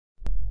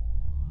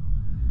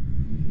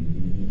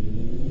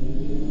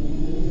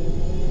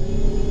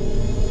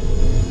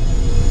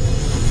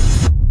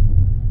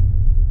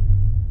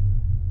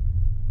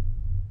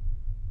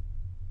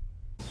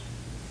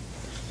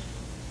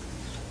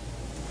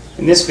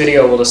this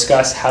video, we'll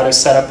discuss how to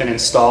set up and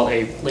install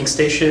a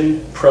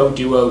LinkStation Pro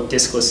Duo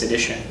Diskless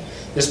Edition.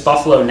 This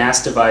Buffalo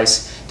NAS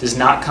device does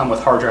not come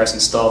with hard drives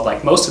installed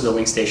like most of the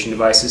LinkStation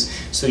devices,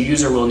 so the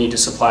user will need to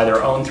supply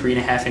their own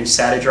 3.5-inch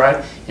SATA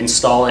drive,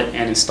 install it,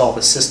 and install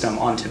the system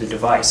onto the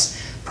device.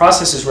 The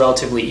process is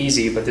relatively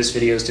easy, but this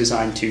video is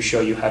designed to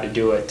show you how to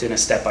do it in a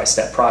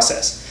step-by-step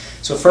process.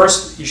 So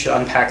first, you should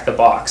unpack the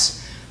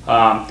box.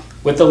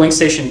 With the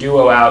LinkStation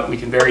Duo out, we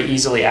can very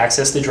easily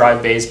access the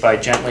drive bays by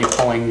gently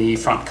pulling the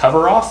front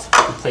cover off.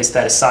 We'll place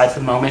that aside for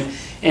the moment.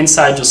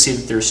 Inside, you'll see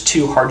that there's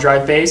two hard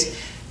drive bays.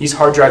 These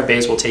hard drive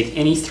bays will take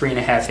any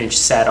 3.5-inch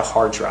SATA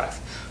hard drive.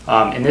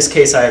 In this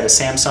case, I have a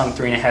Samsung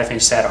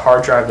 3.5-inch SATA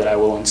hard drive that I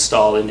will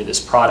install into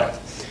this product.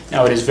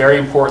 Now, it is very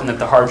important that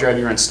the hard drive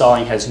you're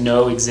installing has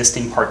no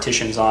existing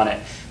partitions on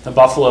it. The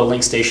Buffalo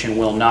LinkStation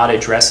will not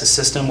address a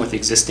system with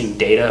existing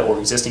data or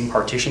existing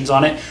partitions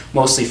on it,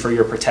 mostly for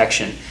your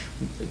protection.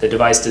 The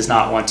device does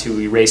not want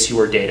to erase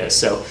your data,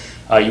 so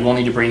you will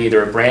need to bring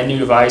either a brand new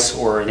device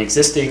or an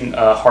existing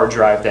hard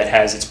drive that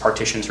has its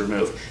partitions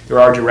removed. There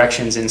are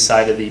directions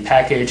inside of the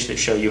package that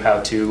show you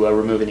how to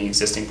remove any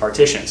existing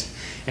partitions.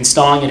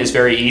 Installing it is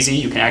very easy.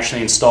 You can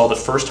actually install the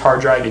first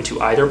hard drive into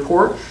either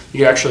port. You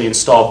can actually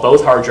install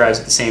both hard drives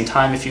at the same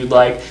time if you'd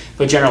like,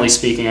 but generally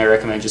speaking, I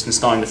recommend just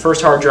installing the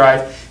first hard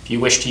drive. If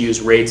you wish to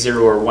use RAID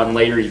 0 or 1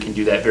 later, you can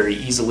do that very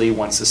easily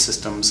once the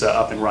system's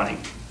up and running.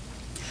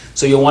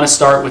 So you'll want to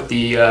start with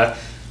the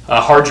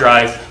hard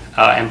drive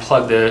and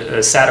plug the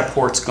SATA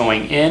ports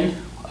going in.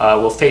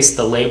 We'll face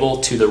the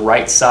label to the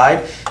right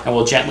side, and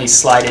we'll gently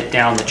slide it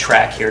down the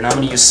track here. Now I'm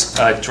going to use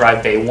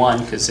drive bay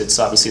 1 because it's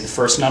obviously the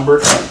first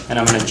number, and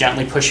I'm going to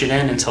gently push it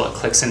in until it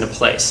clicks into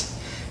place.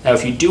 Now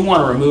if you do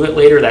want to remove it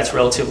later, that's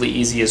relatively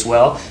easy as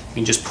well. You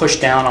can just push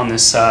down on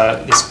this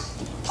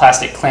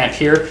plastic clamp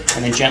here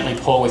and then gently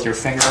pull with your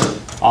finger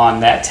on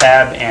that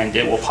tab, and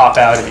it will pop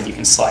out, and then you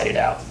can slide it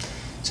out.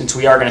 Since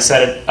we are going to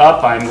set it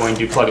up, I'm going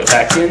to plug it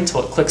back in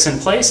until it clicks in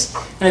place.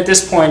 And at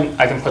this point,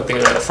 I can put the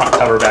front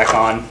cover back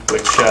on,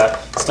 which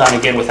is done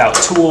again without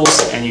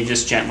tools, and you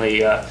just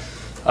gently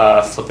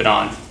flip it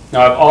on.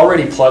 Now I've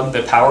already plugged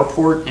the power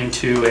port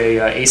into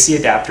a AC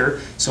adapter,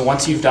 so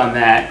once you've done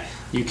that,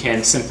 you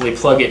can simply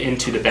plug it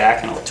into the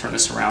back, and I'll turn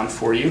this around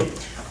for you.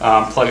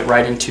 Plug it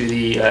right into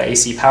the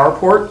AC power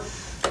port,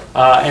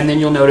 and then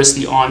you'll notice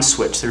the on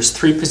switch. There's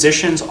 3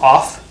 positions: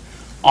 off,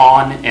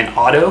 on, and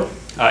auto.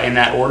 In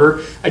that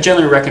order. I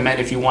generally recommend,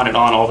 if you want it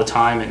on all the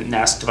time, and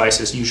NAS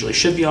devices usually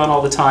should be on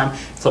all the time,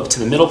 flip it to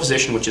the middle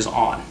position, which is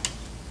on.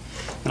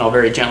 And I'll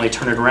very gently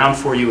turn it around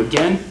for you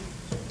again,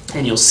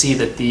 and you'll see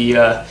that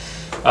the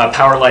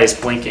power light is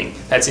blinking.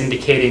 That's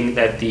indicating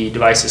that the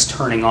device is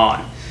turning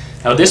on.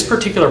 Now this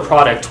particular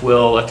product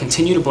will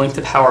continue to blink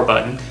the power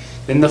button,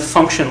 then the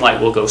function light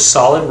will go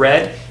solid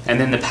red, and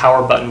then the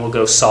power button will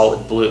go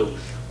solid blue.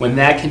 When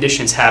that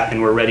conditions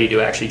happen, we're ready to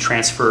actually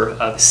transfer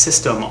the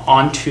system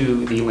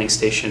onto the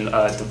LinkStation,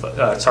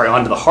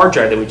 onto the hard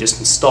drive that we just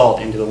installed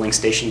into the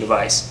LinkStation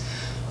device.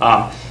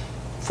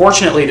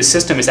 Fortunately, the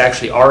system is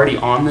actually already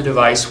on the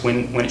device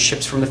when it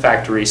ships from the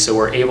factory, so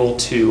we're able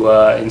to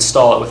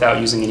install it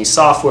without using any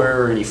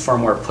software or any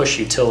firmware push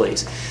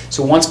utilities.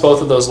 So once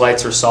both of those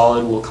lights are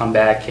solid, we'll come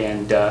back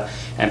and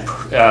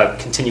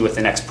continue with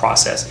the next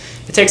process.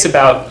 It takes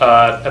about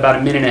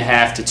 1.5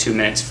 minutes to 2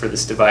 minutes for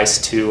this device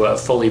to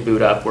fully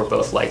boot up where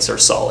both lights are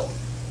solid.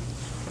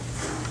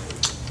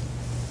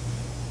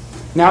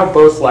 Now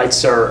both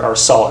lights are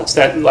solid, so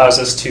that allows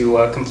us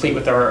to complete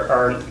with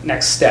our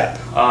next step.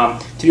 To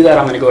do that,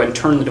 I'm going to go ahead and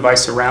turn the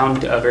device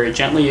around very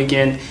gently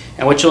again,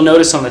 and what you'll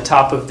notice on the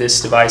top of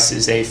this device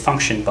is a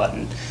function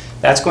button.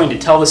 That's going to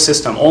tell the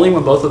system, only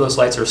when both of those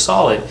lights are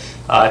solid,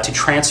 to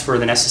transfer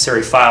the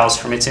necessary files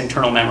from its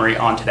internal memory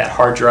onto that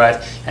hard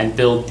drive and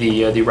build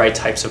the right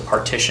types of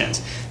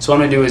partitions. So what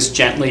I'm going to do is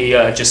gently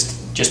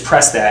just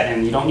press that,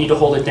 and you don't need to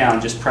hold it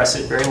down, just press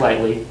it very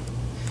lightly.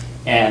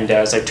 And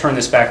as I turn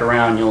this back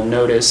around, you'll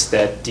notice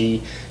that the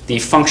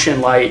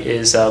function light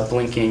is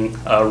blinking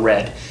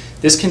red.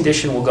 This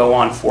condition will go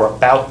on for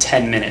about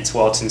 10 minutes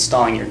while it's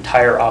installing your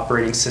entire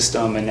operating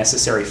system and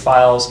necessary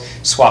files,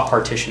 swap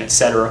partition,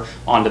 etc.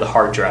 onto the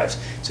hard drives.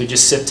 So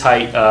just sit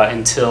tight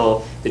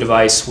until the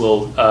device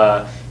will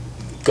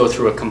go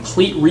through a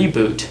complete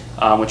reboot,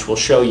 which we'll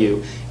show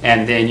you,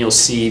 and then you'll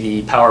see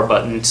the power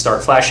button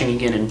start flashing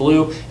again in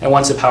blue, and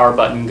once the power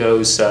button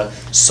goes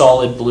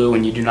solid blue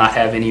and you do not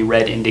have any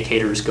red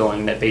indicators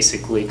going, that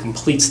basically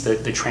completes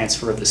the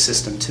transfer of the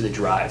system to the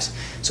drives.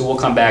 So we'll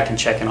come back and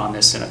check in on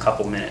this in a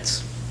couple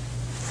minutes.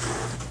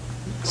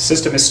 The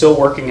system is still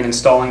working and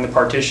installing the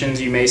partitions.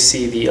 You may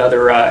see the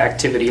other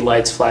activity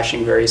lights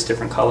flashing various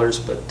different colors,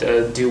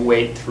 but do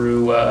wait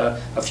through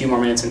a few more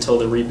minutes until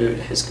the reboot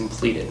has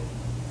completed.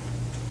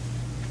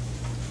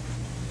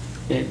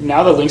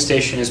 Now the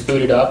LinkStation is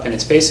booted up and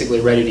it's basically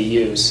ready to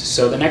use.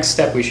 So the next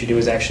step we should do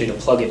is actually to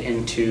plug it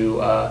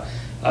into a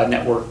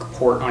network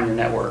port on your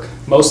network.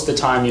 Most of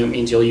the time it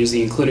means you'll use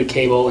the included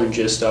cable and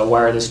just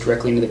wire this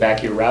directly into the back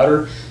of your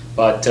router.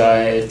 But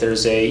if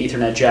there's a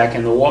Ethernet jack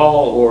in the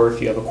wall, or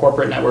if you have a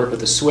corporate network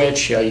with a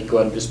switch, you can go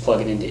ahead and just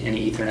plug it into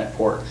any Ethernet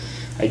port.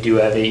 I do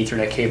have an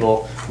Ethernet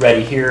cable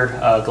ready here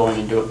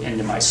going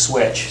into my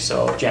switch.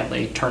 So I'll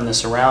gently turn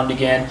this around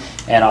again,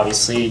 and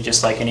obviously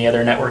just like any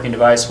other networking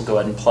device, we'll go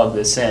ahead and plug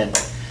this in.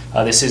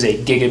 This is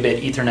a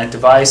gigabit Ethernet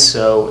device,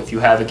 so if you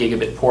have a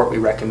gigabit port, we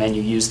recommend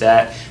you use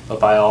that, but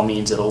by all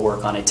means it'll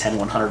work on a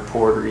 10100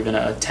 port or even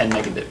a 10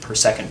 megabit per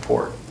second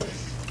port.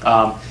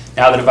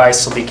 Now the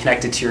device will be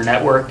connected to your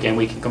network, and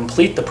we can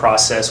complete the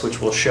process,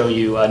 which we'll show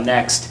you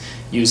next,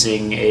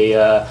 using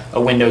a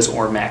Windows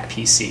or Mac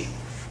PC.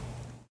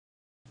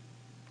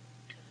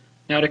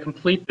 Now to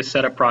complete the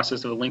setup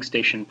process of a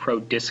LinkStation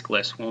Pro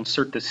Diskless, we'll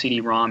insert the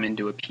CD-ROM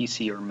into a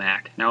PC or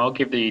Mac. Now I'll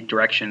give the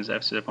directions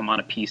as if I'm on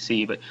a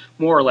PC, but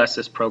more or less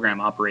this program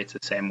operates the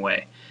same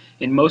way.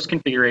 In most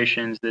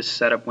configurations, this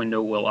setup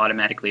window will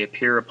automatically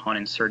appear upon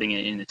inserting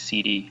it in the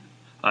CD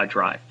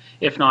drive.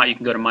 If not, you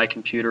can go to My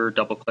Computer,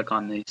 double-click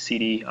on the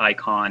CD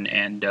icon,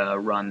 and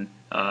run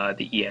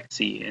the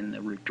exe in the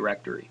root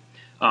directory.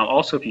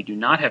 Also, if you do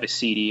not have a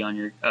CD on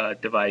your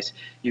device,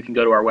 you can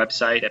go to our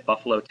website at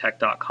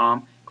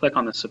buffalotech.com, click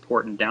on the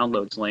Support and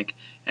Downloads link,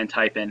 and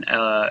type in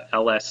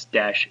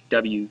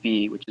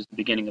LS-WV, which is the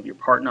beginning of your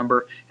part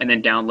number, and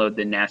then download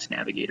the NAS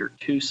Navigator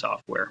 2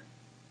 software.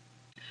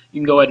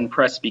 You can go ahead and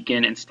press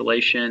Begin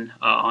Installation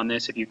on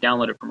this. If you've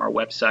downloaded from our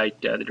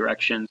website, the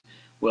directions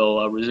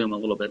will resume a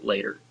little bit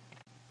later.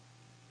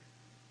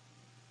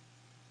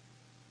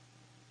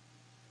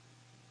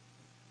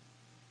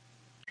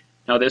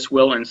 Now this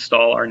will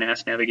install our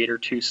NAS Navigator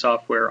 2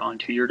 software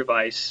onto your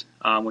device,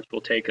 which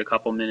will take a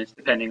couple minutes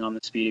depending on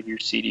the speed of your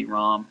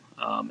CD-ROM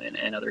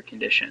and other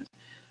conditions.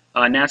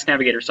 NAS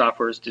Navigator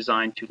software is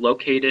designed to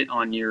locate it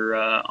on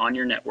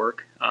your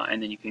network,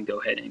 and then you can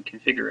go ahead and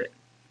configure it.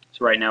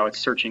 So right now it's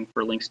searching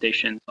for link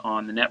stations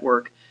on the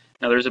network.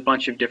 Now there's a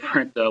bunch of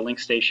different link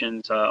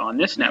stations on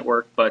this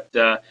network, but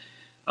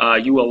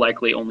you will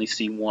likely only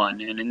see one,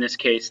 and in this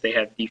case they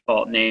have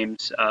default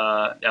names,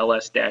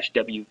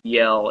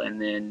 LS-WVL,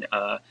 and then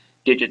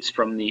digits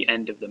from the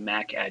end of the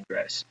MAC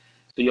address.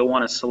 So you'll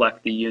want to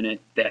select the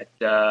unit that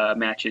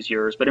matches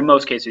yours, but in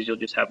most cases you'll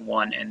just have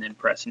one and then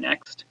press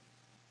Next,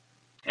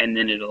 and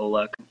then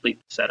it'll complete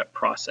the setup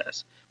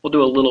process. We'll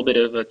do a little bit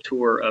of a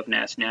tour of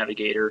NAS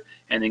Navigator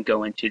and then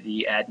go into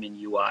the admin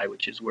UI,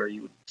 which is where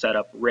you would set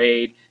up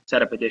RAID,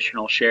 set up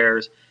additional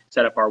shares,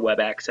 set up our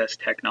web access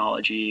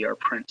technology, our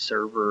print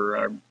server,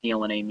 our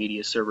DLNA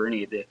media server,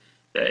 any of the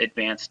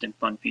advanced and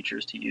fun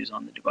features to use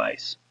on the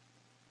device.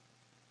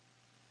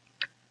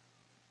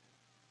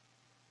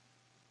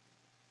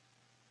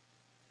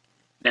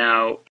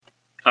 Now,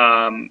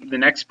 the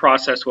next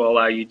process will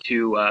allow you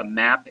to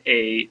map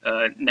a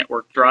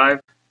network drive.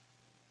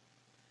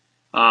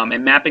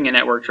 And mapping a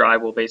network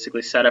drive will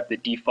basically set up the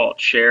default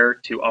share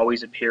to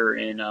always appear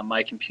in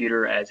My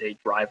Computer as a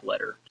drive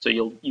letter. So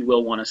you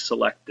will want to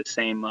select the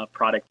same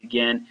product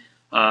again.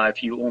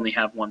 If you only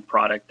have one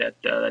product,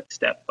 that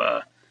step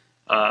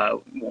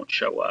won't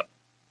show up.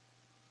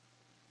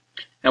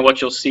 And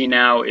what you'll see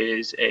now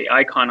is an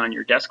icon on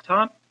your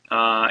desktop,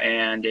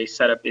 and a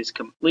setup is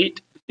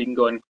complete. You can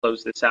go ahead and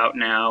close this out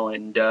now,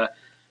 and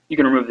you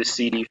can remove the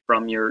CD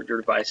from your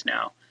device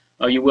now.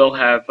 You will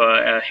have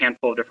a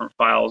handful of different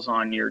files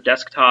on your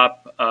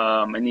desktop,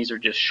 and these are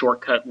just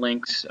shortcut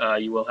links.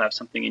 You will have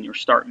something in your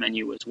Start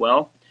menu as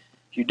well.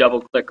 If you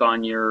double-click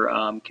on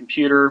your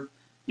computer,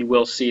 you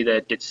will see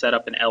that it's set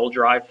up an L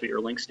drive for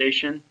your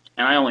LinkStation,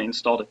 and I only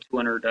installed a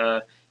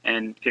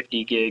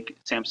 250 gig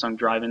Samsung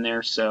drive in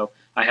there, so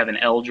I have an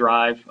L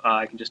drive.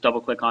 I can just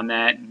double-click on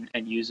that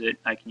and use it.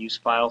 I can use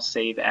File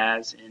Save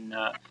As in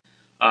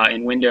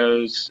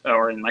Windows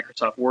or in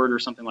Microsoft Word or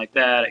something like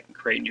that. I can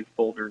create new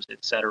folders,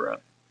 etc.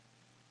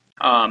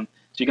 So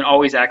you can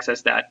always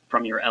access that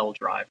from your L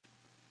drive.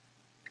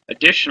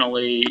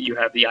 Additionally, you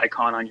have the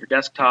icon on your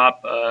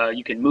desktop.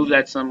 You can move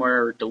that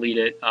somewhere or delete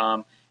it,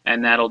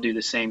 and that'll do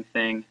the same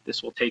thing.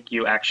 This will take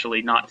you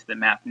actually not to the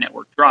map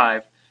network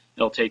drive.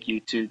 It'll take you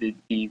to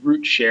the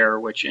root share,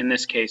 which in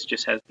this case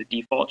just has the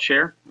default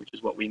share, which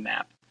is what we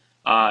map.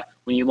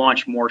 When you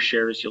launch more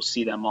shares, you'll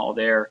see them all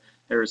there.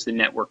 There's the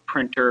network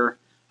printer.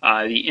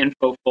 The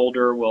info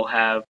folder will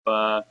have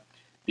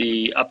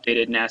the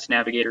updated NAS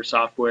Navigator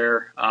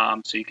software,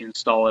 so you can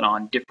install it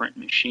on different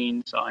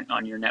machines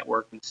on your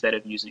network instead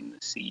of using the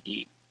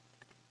CD.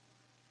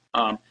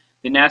 The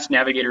NAS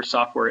Navigator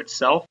software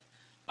itself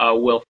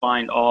will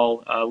find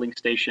all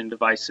LinkStation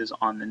devices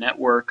on the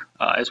network,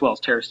 as well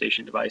as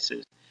TerraStation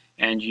devices,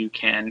 and you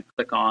can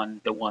click on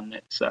the one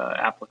that's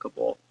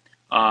applicable.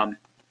 I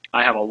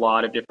have a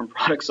lot of different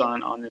products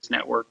on this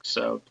network,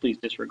 so please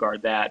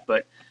disregard that,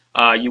 but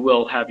you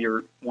will have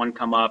your one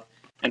come up,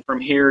 and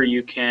from here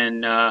you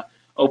can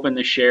open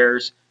the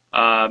shares,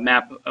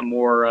 map a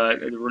more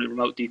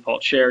remote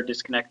default share,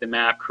 disconnect the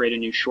map, create a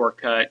new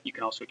shortcut. You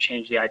can also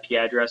change the IP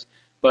address,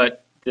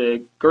 but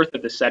the girth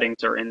of the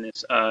settings are in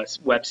this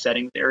web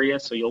settings area,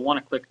 so you'll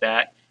want to click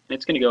that, and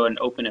it's going to go and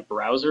open a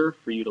browser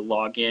for you to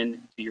log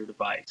in to your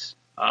device.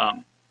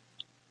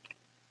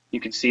 You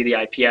can see the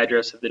IP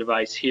address of the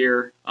device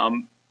here,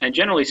 and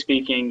generally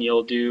speaking,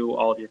 you'll do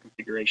all of your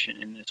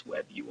configuration in this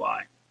web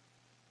UI.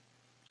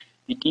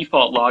 The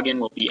default login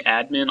will be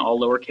admin, all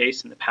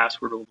lowercase, and the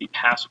password will be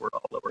password,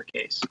 all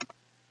lowercase.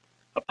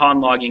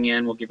 Upon logging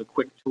in, we'll give a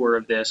quick tour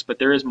of this, but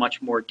there is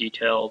much more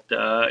detailed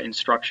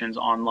instructions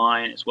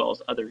online as well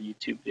as other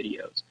YouTube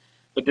videos.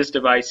 But this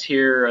device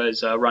here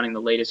is running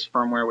the latest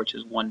firmware, which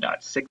is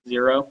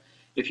 1.60.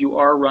 If you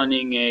are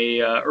running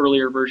a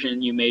earlier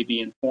version, you may be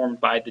informed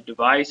by the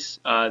device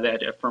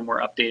that a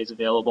firmware update is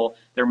available.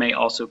 There may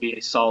also be a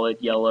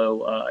solid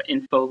yellow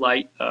info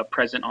light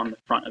present on the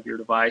front of your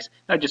device.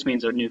 That just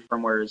means a new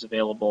firmware is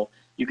available.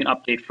 You can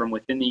update from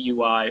within the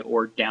UI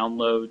or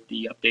download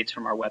the updates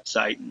from our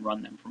website and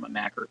run them from a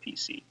Mac or a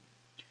PC.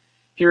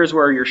 Here's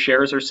where your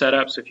shares are set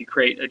up. So if you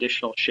create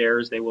additional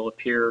shares, they will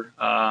appear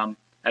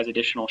as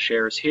additional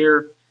shares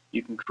here.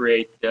 You can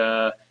create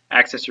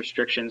access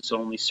restrictions, so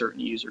only certain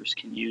users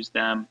can use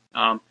them.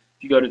 If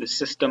you go to the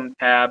System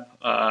tab,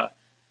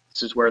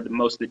 this is where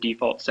most of the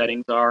default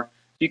settings are.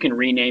 You can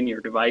rename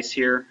your device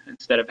here.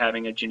 Instead of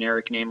having a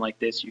generic name like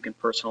this, you can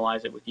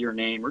personalize it with your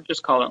name or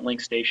just call it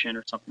LinkStation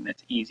or something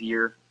that's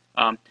easier.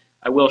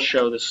 I will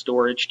show the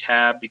Storage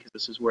tab because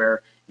this is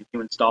where if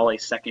you install a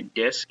second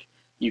disk,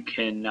 you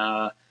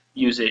can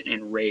use it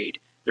in RAID.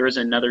 There is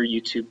another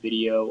YouTube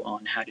video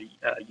on how to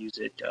use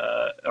it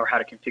or how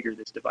to configure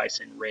this device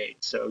in RAID.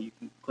 So you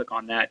can click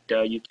on that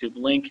YouTube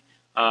link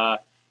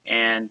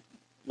and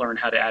learn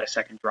how to add a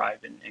second drive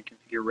and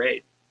configure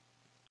RAID.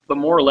 But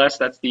more or less,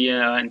 that's the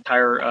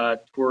entire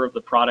tour of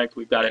the product.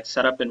 We've got it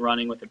set up and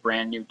running with a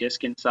brand new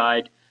disk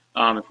inside.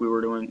 If we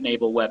were to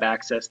enable web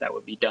access, that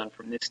would be done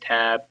from this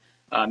tab.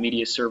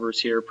 Media servers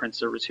here, print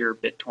servers here,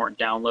 BitTorrent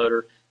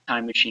downloader,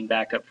 time machine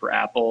backup for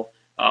Apple,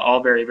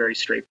 all very, very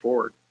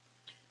straightforward.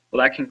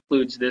 Well, that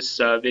concludes this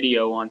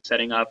video on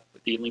setting up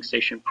the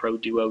LinkStation Pro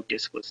Duo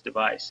diskless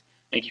device.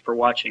 Thank you for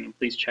watching, and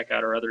please check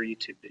out our other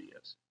YouTube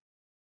videos.